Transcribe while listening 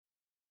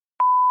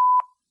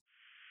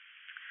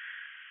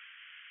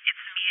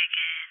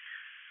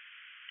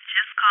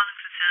calling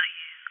to tell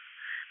you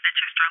that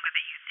you're stronger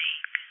than you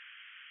think.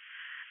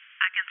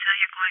 I can tell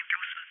you're going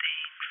through some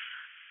things,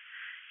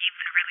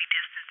 even really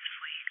distant this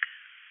week.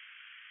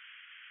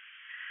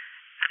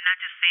 I'm not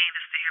just saying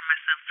this to hear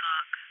myself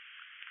talk.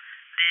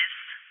 This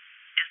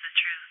is the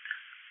truth.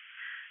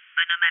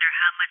 But no matter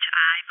how much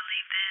I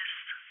believe this,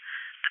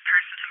 the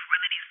person who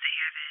really needs to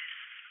hear this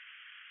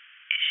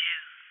is you.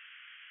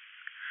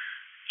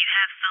 You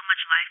have so much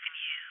life in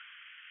you.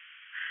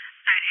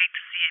 I'd hate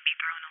to see it be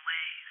thrown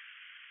away.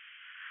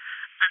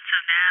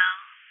 Until now,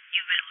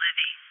 you've been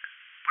living,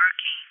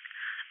 working,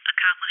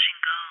 accomplishing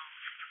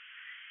goals.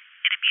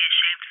 It'd be a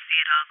shame to see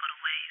it all go to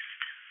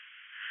waste.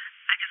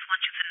 I just want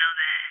you to know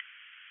that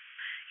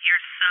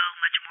you're so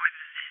much more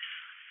than this.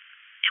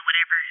 And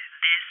whatever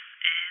this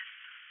is,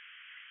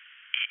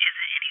 it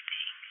isn't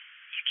anything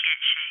you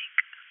can't shake.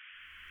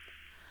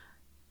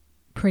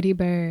 Pretty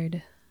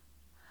bird,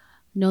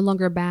 no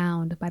longer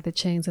bound by the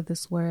chains of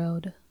this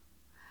world.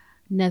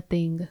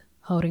 Nothing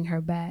holding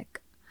her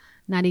back,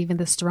 not even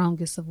the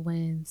strongest of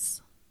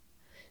winds.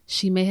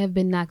 She may have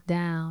been knocked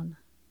down,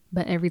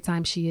 but every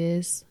time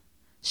she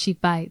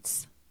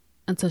fights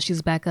until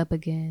she's back up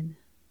again.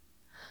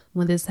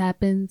 When this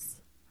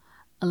happens,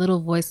 a little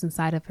voice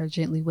inside of her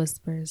gently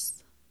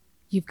whispers,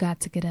 "You've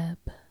got to get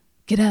up.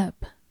 Get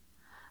up.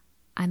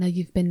 I know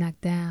you've been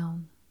knocked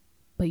down,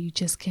 but you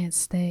just can't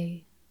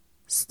stay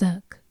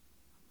stuck."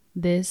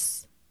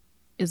 This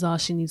is all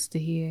she needs to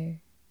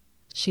hear.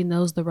 She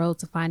knows the road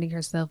to finding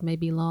herself may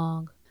be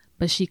long,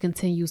 but she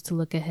continues to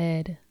look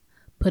ahead,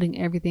 putting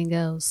everything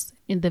else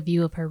in the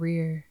view of her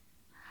rear.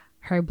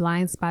 Her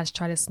blind spots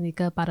try to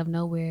sneak up out of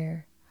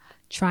nowhere,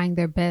 trying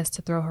their best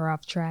to throw her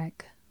off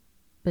track.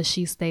 But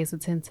she stays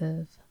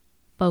attentive,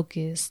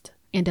 focused,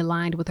 and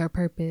aligned with her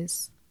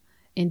purpose.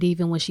 And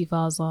even when she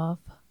falls off,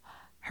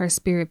 her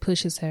spirit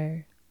pushes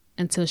her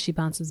until she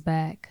bounces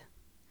back.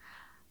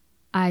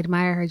 I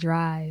admire her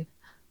drive,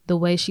 the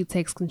way she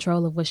takes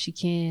control of what she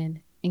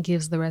can and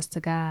gives the rest to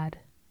God.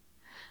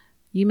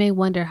 You may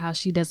wonder how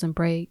she doesn't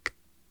break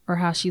or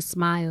how she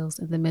smiles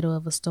in the middle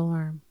of a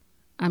storm.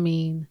 I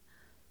mean,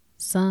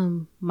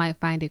 some might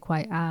find it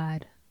quite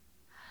odd.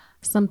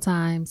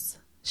 Sometimes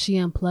she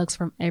unplugs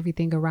from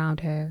everything around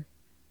her,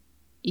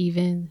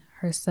 even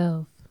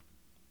herself.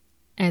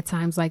 At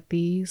times like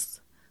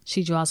these,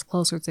 she draws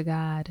closer to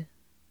God,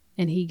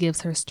 and He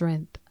gives her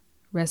strength,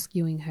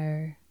 rescuing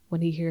her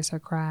when He hears her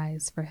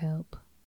cries for help.